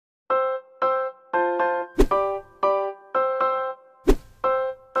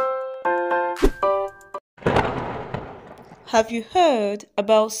Have you heard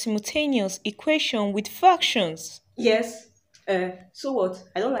about simultaneous equation with fractions? Yes. So what?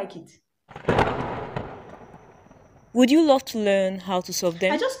 I don't like it. Would you love to learn how to solve I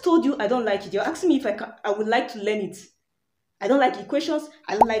them? just told you I don't like it. You're asking me if I would like to learn it. I don't like equations.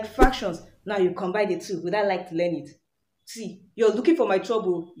 I don't like fractions. Now you combine the two. Would I like to learn it? See, you're looking for my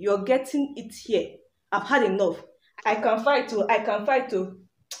trouble. You're getting it here. I've had enough. I can fight too. I can fight too.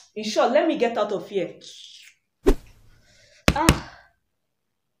 In short, let me get out of here. Ah,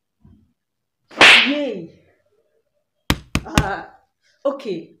 yay.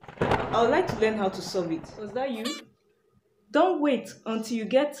 Okay. I would like to learn how to solve it. Was that you? Don't wait until you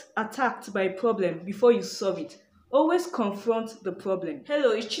get attacked by a problem before you solve it. Always confront the problem.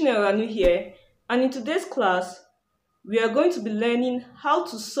 Hello, it's Chineranu here, and in today's class, we are going to be learning how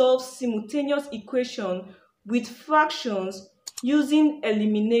to solve simultaneous equation with fractions using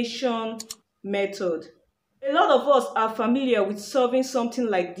elimination method. A lot of us are familiar with solving something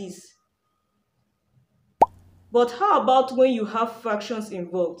like this. But how about when you have fractions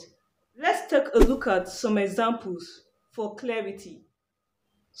involved? Let's take a look at some examples for clarity.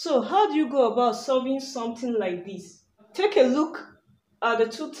 So how do you go about solving something like this? Take a look at the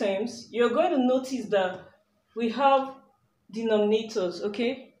two terms. You're going to notice that we have denominators,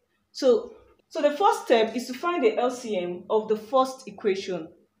 okay? So the first step is to find the LCM of the first equation.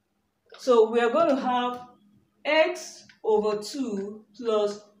 So we are going to have x over 2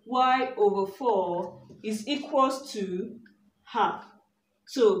 plus y over 4 is equals to half.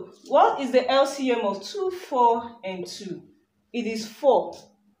 So what is the LCM of 2, 4, and 2? It is 4.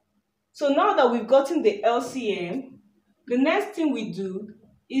 So now that we've gotten the LCM, the next thing we do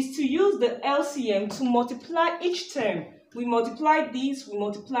is to use the LCM to multiply each term. We multiply these, we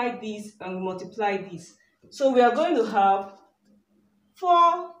multiply these, and we multiply these. So we are going to have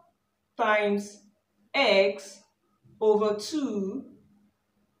 4 times x over 2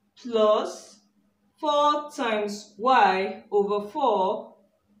 plus 4 times y over 4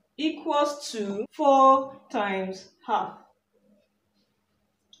 equals to 4 times half.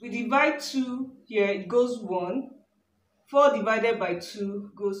 We divide 2 here, it goes 1. 4 divided by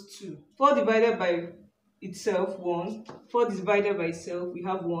 2 goes 2. 4 divided by itself, 1. 4 divided by itself, we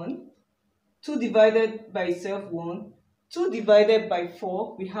have 1. 2 divided by itself, 1. 2 divided by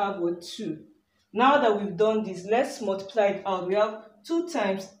 4, we have 2. Now that we've done this, let's multiply it out. We have 2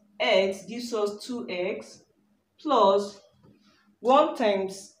 times x gives us 2x plus 1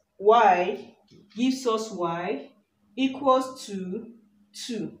 times y gives us y equals to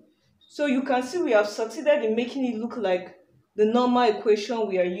 2. So you can see we have succeeded in making it look like the normal equation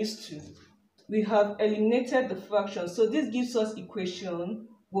we are used to. We have eliminated the fraction. So this gives us equation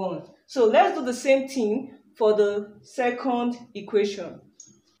 1. So let's do the same thing for the second equation.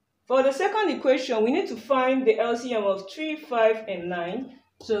 For the second equation, we need to find the LCM of 3, 5, and 9.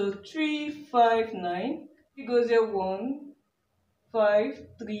 So 3, 5, 9. It goes here 1, 5,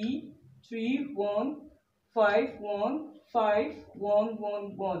 3, 3, 1, 5, 1, 5, 1,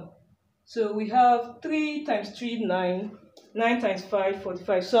 1, 1. So we have 3 times 3, 9. 9 times 5,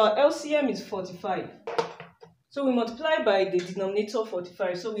 45. So our LCM is 45. So we multiply by the denominator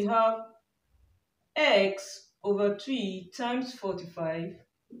 45. So we have x over 3 times 45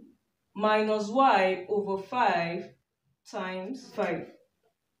 minus y over 5 times 5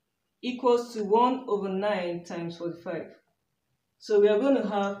 equals to 1 over 9 times 45. So we are going to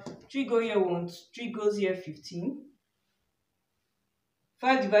have 3 go here once, 3 goes here 15.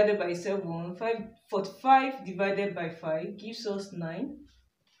 5 divided by itself 1, 45 divided by 5 gives us 9.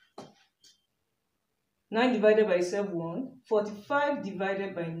 9 divided by itself 1, 45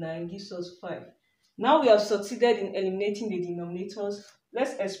 divided by 9 gives us 5. Now we have succeeded in eliminating the denominators.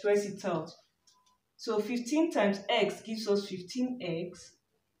 Let's express it out. So 15 times x gives us 15x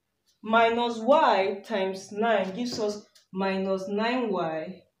minus y times 9 gives us minus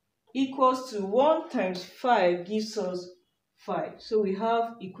 9y equals to 1 times 5 gives us 5. So we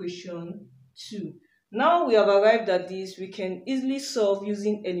have equation 2. Now we have arrived at this, we can easily solve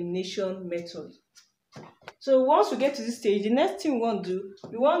using elimination method. So once we get to this stage, the next thing we want to do,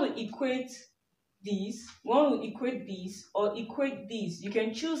 we want to equate these, or equate these. You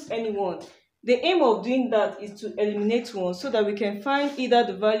can choose any one. The aim of doing that is to eliminate one so that we can find either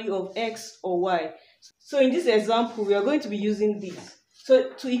the value of x or y. So in this example, we are going to be using this. So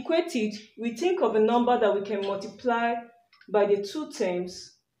to equate it, we think of a number that we can multiply by the two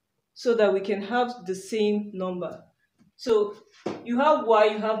terms so that we can have the same number. So you have y,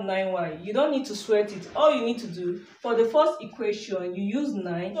 you have 9y. You don't need to sweat it. All you need to do, for the first equation, you use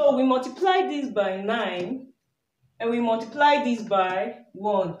 9. So we multiply this by 9 and we multiply this by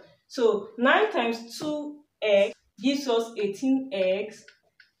 1. So 9 times 2x gives us 18x.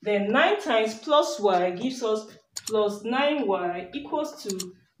 Then 9 times plus y gives us plus 9y equals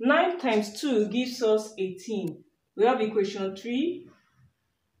to 9 times 2 gives us 18. We have equation 3.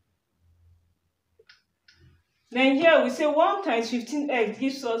 Then here we say 1 times 15x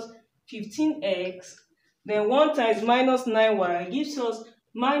gives us 15x. Then 1 times minus 9y gives us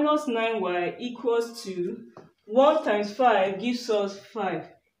minus 9y equals to 1 times 5 gives us 5.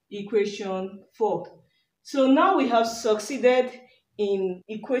 Equation 4. So now we have succeeded in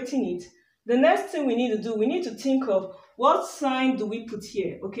equating it. The next thing we need to do, we need to think of what sign do we put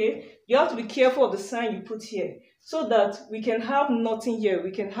here, okay? You have to be careful of the sign you put here so that we can have nothing here,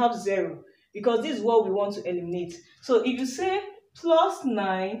 we can have 0, because this is what we want to eliminate. So if you say plus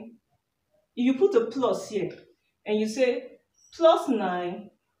 9, if you put a plus here and you say plus 9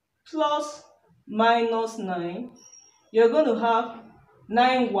 plus minus 9, you're going to have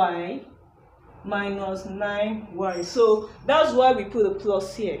 9y minus 9y. So that's why we put a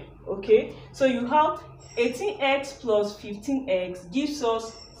plus here, okay? So you have 18x plus 15x gives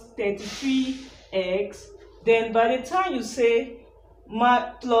us 33x. Then by the time you say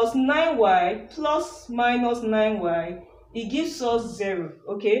plus 9y plus minus 9y, it gives us 0,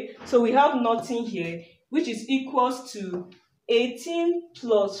 okay? So we have nothing here, which is equals to 18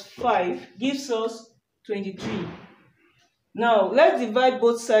 plus 5 gives us 23. Now, let's divide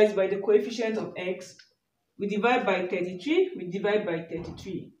both sides by the coefficient of x. We divide by 33, we divide by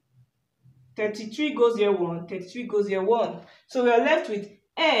 33. 33 goes here 1, 33 goes here 1. So we are left with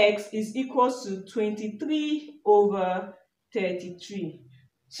x is equals to 23 over 33.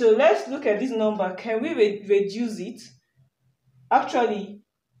 So let's look at this number. Can we reduce it? Actually,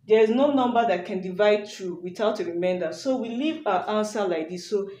 there is no number that can divide through without a remainder. So we leave our answer like this.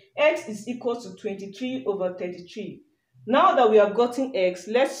 So x is equal to 23 over 33. Now that we have gotten x,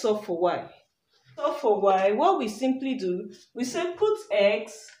 let's solve for y. Solve for y, what we simply do, we say put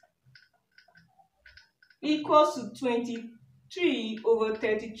x equals to 23 over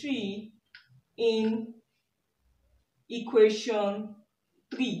 33 in equation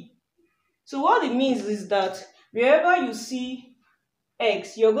 3. So what it means is that wherever you see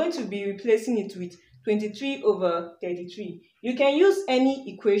x, you're going to be replacing it with 23 over 33. You can use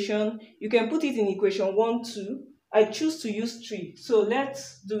any equation. You can put it in equation 1, 2. I choose to use 3. So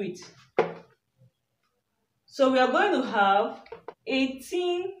let's do it. So we are going to have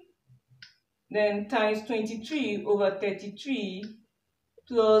 18 then times 23 over 33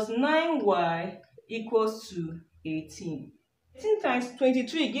 plus 9y equals to 18. 18 times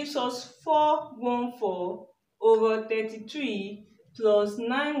 23 gives us 414 over 33 plus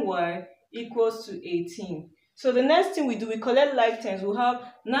 9y equals to 18. So the next thing we do, we collect like terms. We'll have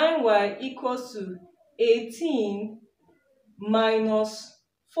 9y equals to 18 minus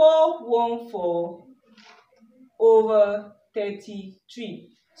 414 over 33.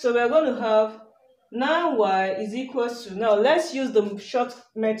 So we're going to have 9y is equals to, now let's use the short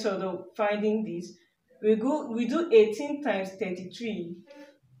method of finding this. We do 18 times 33,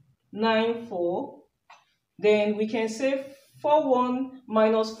 94. Then we can say 41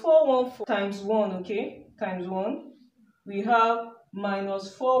 minus 414 times 1, okay? Times 1. We have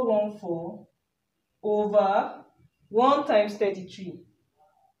minus 414 over 1 times 33.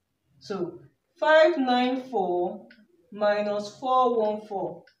 So 594 minus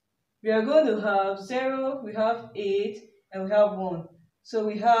 414. We are going to have 0, we have 8, and we have 1. So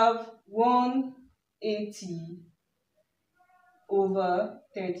we have 180 over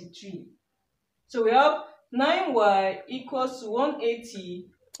 33. So we have 9y equals to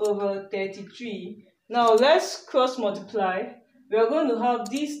 180 over 33. Now let's cross multiply. We are going to have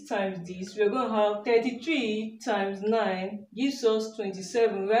this times this. We are going to have 33 times 9 gives us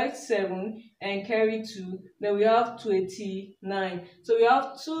 27. Write 7 and carry 2. Then we have 29. So we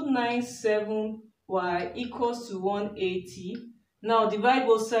have 297y equals to 180. Now divide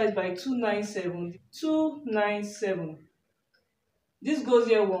both sides by 297. 297. This goes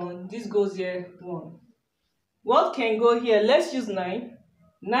here 1. This goes here 1. What can go here? Let's use 9.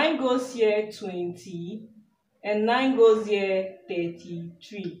 9 goes here 20. And 9 goes here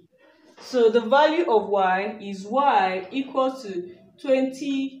 33. So the value of y is y equals to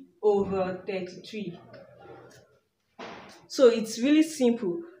 20 over 33. So it's really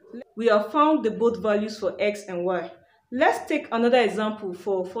simple. We have found the both values for x and y. Let's take another example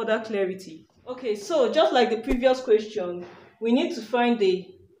for further clarity. Okay, so just like the previous question, we need to find the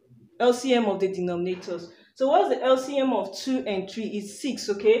LCM of the denominators. So what's the LCM of 2 and 3? Is 6,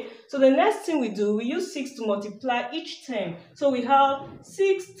 okay? So the next thing we do, we use 6 to multiply each term. So we have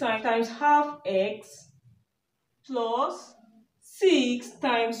 6 times half x plus 6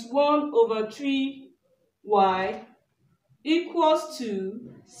 times 1 over 3 y equals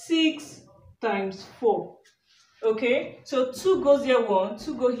to 6 times 4. Okay, so 2 goes here 1,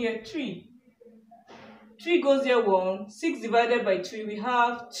 2 go here 3. 3 goes here 1, 6 divided by 3, we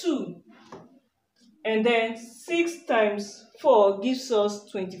have 2. And then 6 times 4 gives us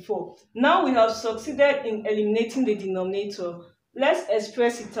 24. Now we have succeeded in eliminating the denominator. Let's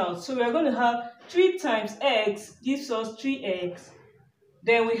express it out. So we are going to have 3 times x gives us 3x.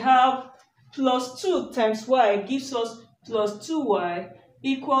 Then we have plus 2 times y gives us plus 2y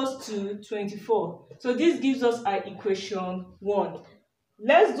equals to 24. So this gives us our equation 1.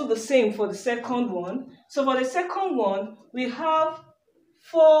 Let's do the same for the second one. So for the second one, we have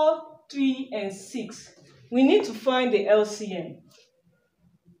 4, 3, and 6. We need to find the LCM.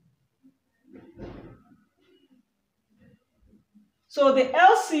 So the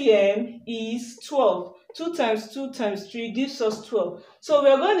LCM is 12. 2 times 2 times 3 gives us 12. So we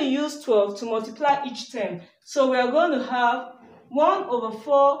are going to use 12 to multiply each term. So we are going to have 1 over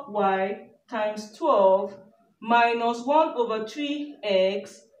 4y times 12 minus 1 over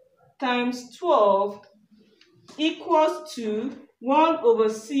 3x times 12 equals to 1 over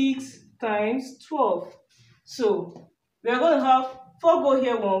 6 times 12. So we are going to have 4 go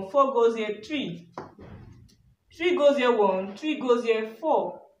here 1, 4 goes here 3. 3 goes here 1, 3 goes here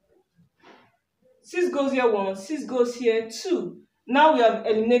 4. 6 goes here 1, 6 goes here 2. Now we have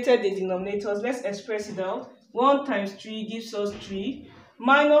eliminated the denominators. Let's express it out. 1 times 3 gives us 3.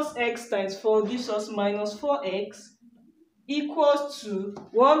 Minus x times 4 gives us minus 4x. Equals to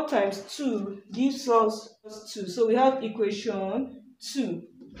 1 times 2 gives us 2. So we have equation 2.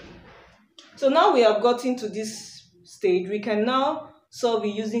 So now we have gotten to this stage. We can now solve it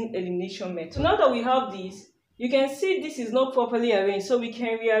using elimination method. So now that we have this, you can see this is not properly arranged. So we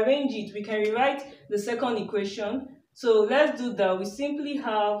can rearrange it. We can rewrite the second equation. So let's do that. We simply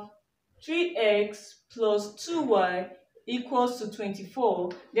have 3x plus 2y equals to 24.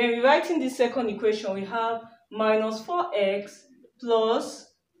 Then rewriting the second equation, we have minus 4x plus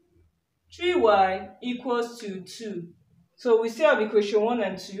 3y equals to 2. So we still have equation 1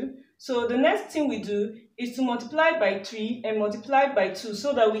 and 2. So the next thing we do is to multiply by 3 and multiply by 2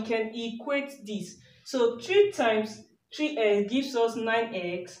 so that we can equate this. So 3 times 3x gives us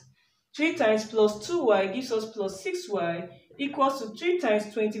 9x. 3 times plus 2y gives us plus 6y equals to 3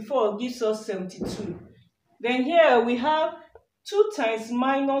 times 24 gives us 72. Then here we have 2 times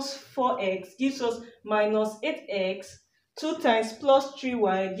minus 4x gives us minus 8x. 2 times plus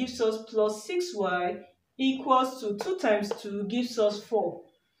 3y gives us plus 6y equals to 2 times 2 gives us 4.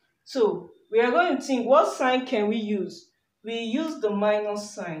 So we are going to think, what sign can we use? We use the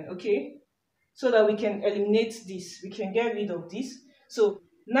minus sign, okay? So that we can eliminate this. We can get rid of this. So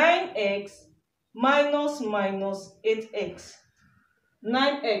 9x minus 8x.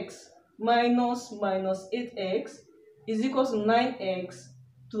 9x minus 8x is equal to 9x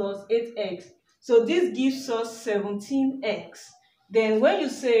plus 8x. So this gives us 17x. Then when you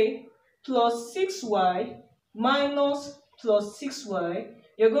say plus 6y minus plus 6y,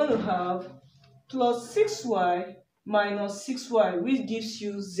 you're going to have plus 6y minus 6y, which gives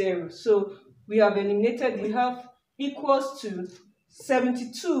you 0. So we have eliminated, we have equals to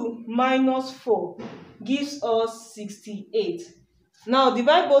 72 minus 4 gives us 68. Now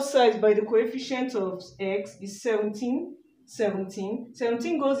divide both sides by the coefficient of x is 17.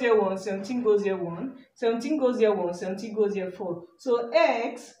 17 goes here 1, 17 goes here 1, 17 goes here 1, 17 goes here 4. So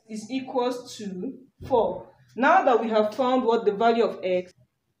x is equals to 4. Now that we have found what the value of x,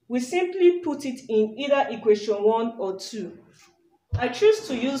 we simply put it in either equation 1 or 2. I choose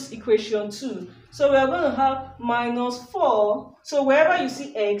to use equation 2. So we are going to have minus 4. So wherever you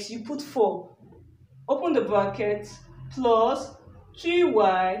see x, you put 4. Open the bracket, plus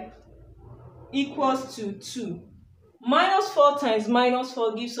 3y equals to 2. Minus 4 times minus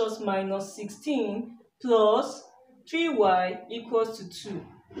 4 gives us minus 16 plus 3y equals to 2.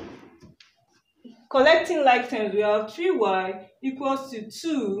 Collecting like terms, we have 3y equals to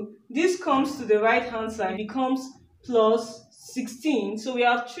 2. This comes to the right hand side, becomes plus 16. So we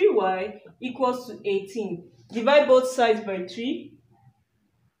have 3y equals to 18. Divide both sides by 3.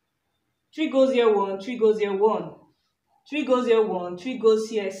 3 goes here 1, 3 goes here 1. 3 goes here 1, 3 goes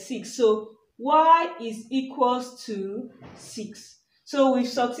here 6. So y is equals to 6. So we've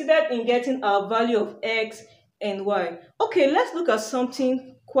succeeded in getting our value of x and y. Okay, let's look at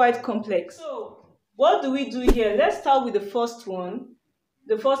something quite complex. So what do we do here? Let's start with the first one,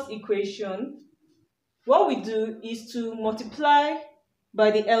 the first equation. What we do is to multiply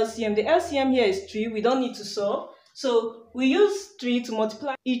by the LCM. The LCM here is 3. We don't need to solve. So we use 3 to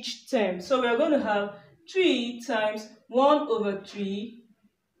multiply each term. So we are going to have 3 times 1 over 3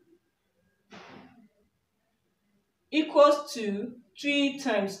 equals to 3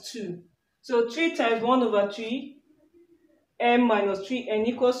 times 2. So 3 times 1 over 3, m minus 3n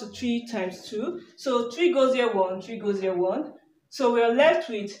equals to 3 times 2. So 3 goes here 1, 3 goes here 1. So we are left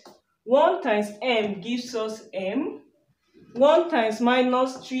with 1 times m gives us m. 1 times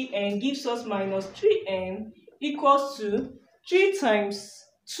minus 3n gives us minus 3n equals to 3 times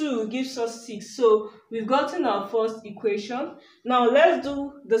 2 gives us 6. So we've gotten our first equation. Now let's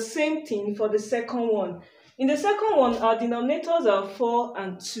do the same thing for the second one. In the second one, our denominators are 4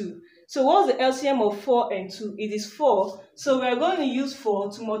 and 2. So what's the LCM of 4 and 2? It is 4. So we are going to use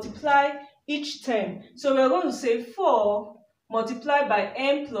 4 to multiply each term. So we are going to say 4 multiplied by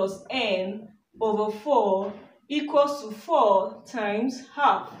m plus n over 4 equals to 4 times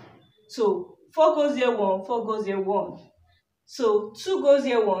half. So 4 goes here 1, 4 goes here 1. So 2 goes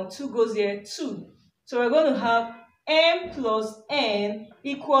here 1, 2 goes here 2. So we're going to have m plus n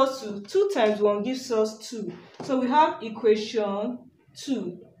equals to 2 times 1 gives us 2. So we have equation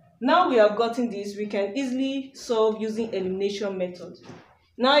 2. Now we have gotten this, we can easily solve using elimination method.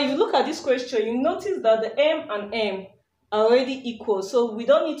 Now if you look at this question, you notice that the m and m are already equal, so we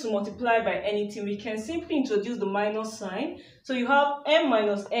don't need to multiply by anything. We can simply introduce the minus sign. So you have m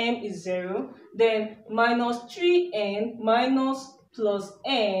minus m is 0, then minus 3n minus plus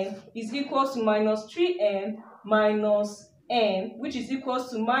n is equals to minus 3n minus n, which is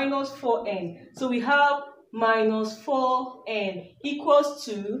equals to minus 4n. So we have minus 4n equals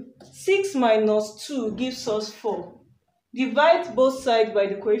to 6 minus 2 gives us 4. Divide both sides by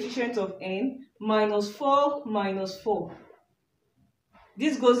the coefficient of n, minus 4 minus 4.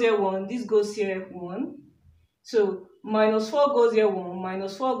 This goes here 1, this goes here 1. So minus 4 goes here 1,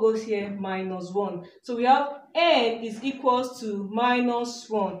 minus 4 goes here minus 1. So we have n is equals to minus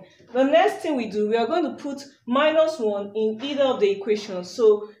 1. The next thing we do, we are going to put minus 1 in either of the equations.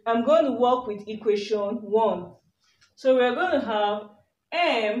 So I'm going to work with equation 1. So we are going to have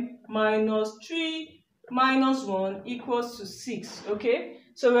m minus 3 minus 1 equals to 6. Okay?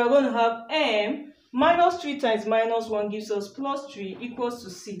 So we are going to have m minus 3 times minus 1 gives us plus 3 equals to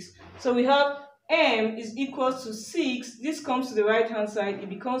 6. So we have m is equals to 6. This comes to the right hand side. It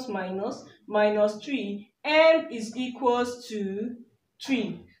becomes minus 3. m is equals to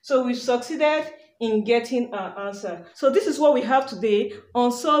 3. So we've succeeded in getting our answer. So this is what we have today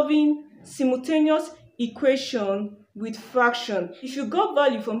on solving simultaneous equation with fraction. If you got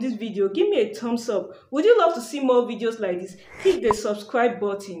value from this video, give me a thumbs up. Would you love to see more videos like this? Hit the subscribe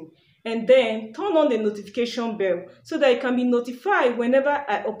button and then turn on the notification bell so that you can be notified whenever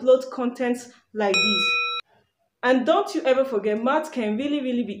I upload contents like this. And don't you ever forget, math can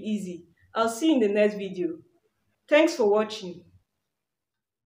really be easy. I'll see you in the next video. Thanks for watching.